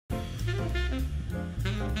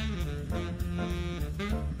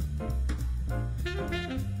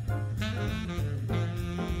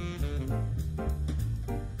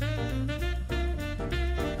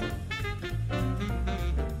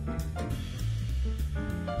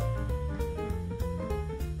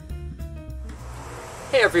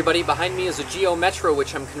Hey everybody, behind me is a Geo Metro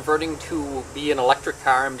which I'm converting to be an electric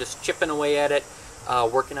car. I'm just chipping away at it,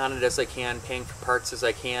 working on it as I can, paying for parts as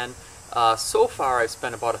I can. So far I've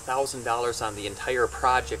spent about $1,000 on the entire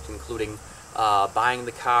project, including buying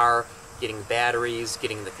the car, getting batteries,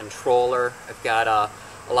 getting the controller. I've got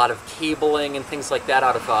a lot of cabling and things like that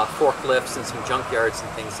out of forklifts and some junkyards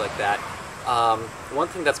and things like that. One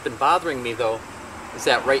thing that's been bothering me though is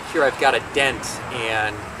that right here I've got a dent,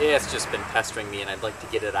 and it's just been pestering me, and I'd like to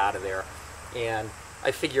get it out of there. And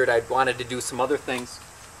I figured I wanted to do some other things,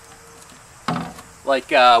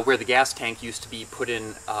 like where the gas tank used to be, put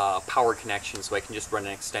in power connection so I can just run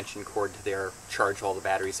an extension cord to there, charge all the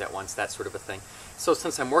batteries at once, that sort of a thing. So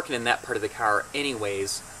since I'm working in that part of the car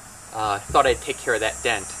anyways, I thought I'd take care of that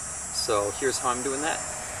dent. So here's how I'm doing that.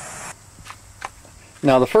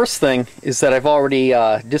 Now the first thing is that I've already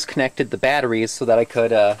disconnected the batteries so that I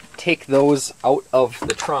could take those out of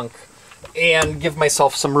the trunk and give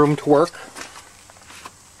myself some room to work.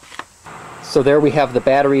 So there we have the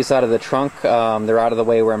batteries out of the trunk. They're out of the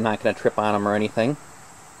way where I'm not going to trip on them or anything.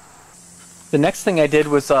 The next thing I did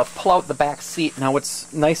was pull out the back seat. Now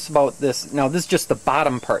what's nice about this, now this is just the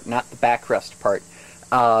bottom part, not the backrest part,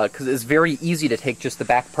 because it's very easy to take just the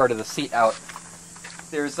back part of the seat out.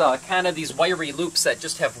 There's kind of these wiry loops that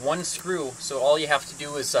just have one screw, so all you have to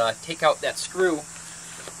do is take out that screw,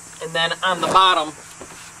 and then on the bottom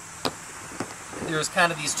there's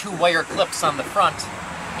kind of these two wire clips on the front,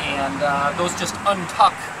 and those just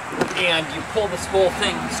untuck, and you pull this whole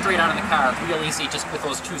thing straight out of the car real easy just with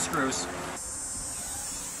those two screws.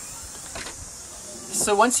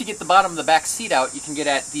 So once you get the bottom of the back seat out, you can get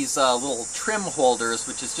at these little trim holders,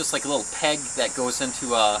 which is just like a little peg that goes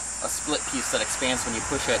into a split piece that expands when you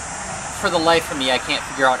push it. For the life of me, I can't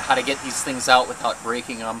figure out how to get these things out without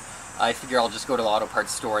breaking them. I figure I'll just go to the auto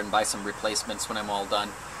parts store and buy some replacements when I'm all done.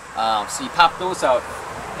 So you pop those out,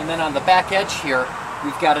 and then on the back edge here,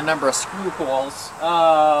 we've got a number of screw holes.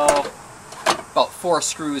 About 4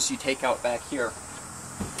 screws you take out back here.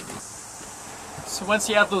 So once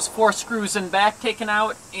you have those 4 screws in back taken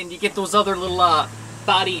out, and you get those other little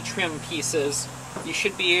body trim pieces, you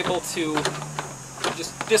should be able to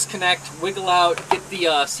just disconnect, wiggle out, get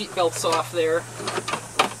the seat belts off there.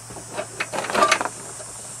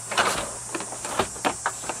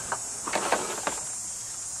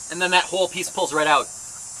 And then that whole piece pulls right out.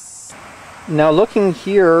 Now looking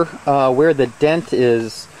here where the dent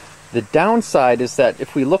is, the downside is that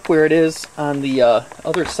if we look where it is on the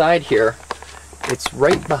other side here, it's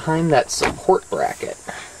right behind that support bracket.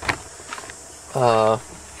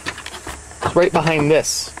 It's right behind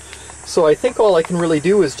this. So I think all I can really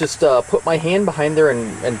do is just put my hand behind there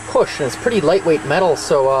and push. And it's pretty lightweight metal,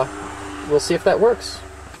 so we'll see if that works.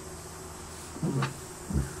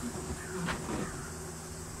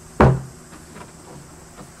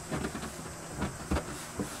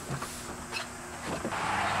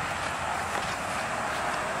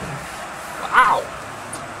 Wow!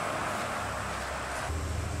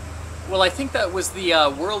 Well, I think that was the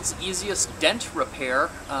world's easiest dent repair.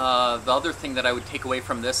 The other thing that I would take away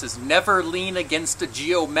from this is never lean against a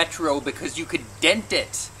Geo Metro because you could dent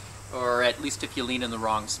it, or at least if you lean in the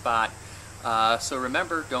wrong spot. So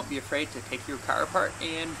remember, don't be afraid to take your car apart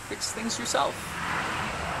and fix things yourself.